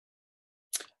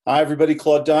Hi, everybody.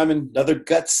 Claude Diamond, another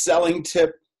gut selling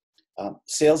tip.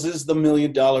 Sales is the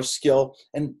 $1,000,000 skill.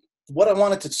 And what I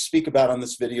wanted to speak about on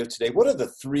this video today, what are the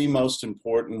three most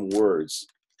important words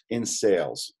in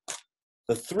sales?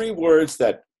 The three words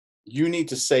that you need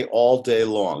to say all day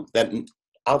long, that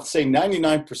I'll say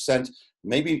 99%,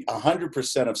 maybe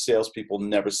 100% of salespeople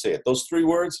never say it. Those three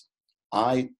words,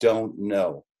 I don't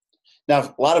know.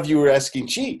 Now, a lot of you are asking,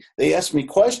 gee, they ask me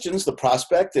questions, the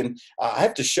prospect, and I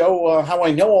have to show how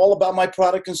I know all about my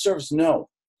product and service. No,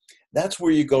 that's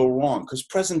where you go wrong, because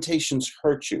presentations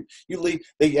hurt you.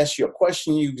 They ask you a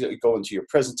question, you go into your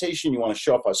presentation, you want to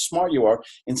show off how smart you are.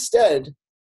 Instead,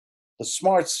 the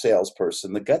smart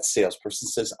salesperson, the gut salesperson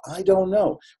says, I don't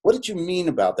know. What did you mean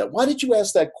about that? Why did you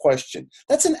ask that question?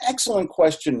 That's an excellent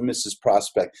question, Mrs.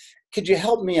 Prospect. Could you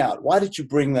help me out? Why did you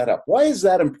bring that up? Why is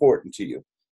that important to you?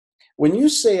 When you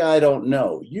say, I don't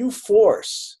know, you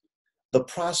force the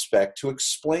prospect to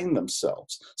explain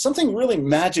themselves. Something really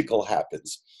magical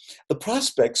happens. The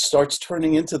prospect starts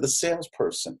turning into the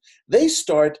salesperson. They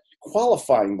start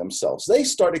qualifying themselves. They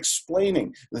start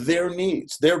explaining their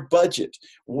needs, their budget,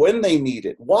 when they need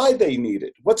it, why they need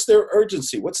it, what's their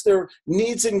urgency, what's their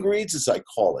needs and greeds, as I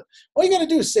call it. All you got to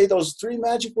do is say those three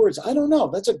magic words. I don't know.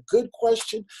 That's a good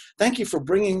question. Thank you for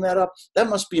bringing that up. That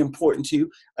must be important to you.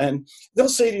 And they'll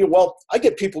say to you, well, I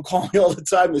get people calling me all the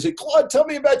time. They say, Claude, tell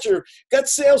me about your gut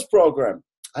sales program.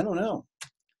 I don't know.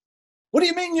 What do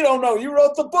you mean you don't know? You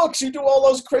wrote the books. You do all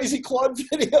those crazy Claude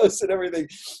videos and everything.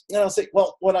 And I'll say,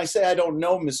 well, when I say I don't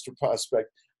know, Mr. Prospect,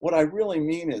 what I really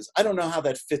mean is I don't know how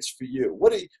that fits for you.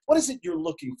 What is it you're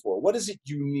looking for? What is it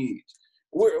you need?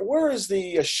 Where is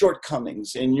the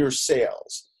shortcomings in your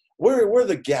sales? Where are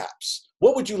the gaps?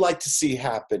 What would you like to see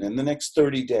happen in the next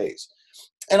 30 days?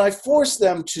 And I force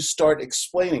them to start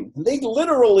explaining. They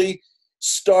literally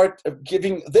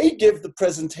they give the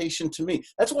presentation to me.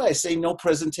 That's why I say no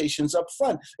presentations up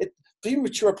front.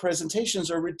 Premature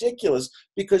presentations are ridiculous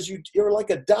because you're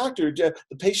like a doctor. The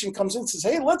patient comes in and says,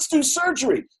 hey, let's do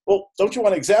surgery. Well, don't you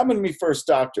want to examine me first,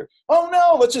 doctor? Oh,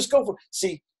 no, let's just go for it.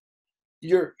 See,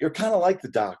 you're kind of like the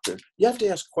doctor. You have to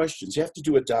ask questions. You have to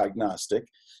do a diagnostic.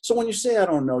 So when you say, I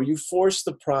don't know, you force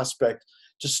the prospect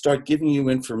to start giving you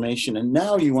information, and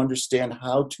now you understand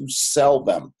how to sell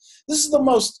them. This is the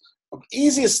most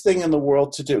easiest thing in the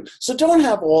world to do. So don't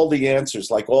have all the answers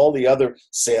like all the other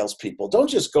salespeople. Don't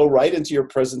just go right into your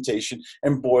presentation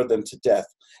and bore them to death.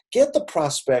 Get the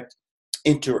prospect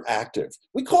interactive.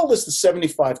 We call this the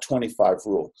 75-25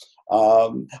 rule.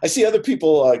 I see other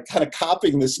people kind of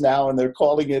copying this now, and they're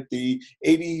calling it the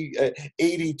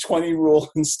 80-20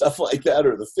 rule and stuff like that,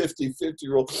 or the 50-50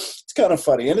 rule. It's kind of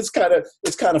funny, and it's kind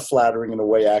of flattering in a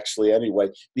way, actually, anyway,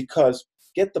 because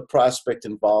get the prospect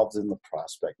involved in the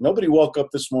prospect. Nobody woke up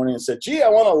this morning and said, gee, I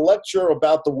want to lecture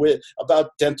about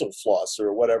dental floss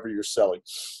or whatever you're selling.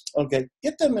 Okay,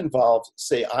 get them involved.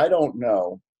 Say, I don't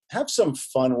know. Have some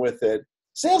fun with it.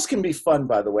 Sales can be fun,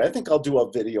 by the way. I think I'll do a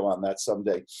video on that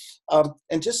someday.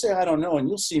 And just say, I don't know, and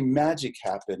you'll see magic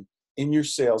happen in your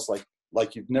sales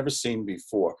like you've never seen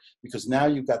before, because now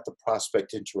you've got the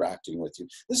prospect interacting with you.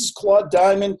 This is Claude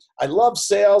Diamond. I love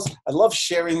sales. I love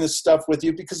sharing this stuff with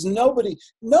you because nobody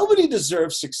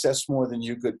deserves success more than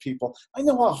you good people. I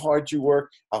know how hard you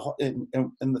work and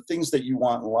the things that you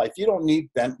want in life. You don't need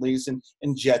Bentleys and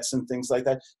jets and things like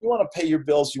that. You want to pay your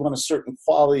bills. You want a certain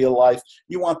quality of life.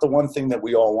 You want the one thing that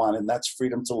we all want, and that's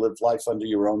freedom to live life under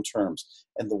your own terms.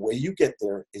 And the way you get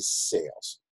there is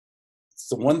sales. It's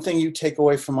the one thing you take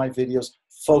away from my videos.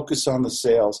 Focus on the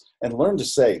sales and learn to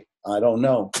say, I don't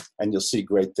know, and you'll see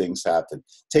great things happen.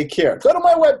 Take care. Go to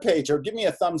my webpage or give me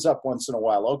a thumbs up once in a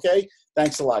while, okay?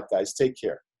 Thanks a lot, guys. Take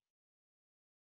care.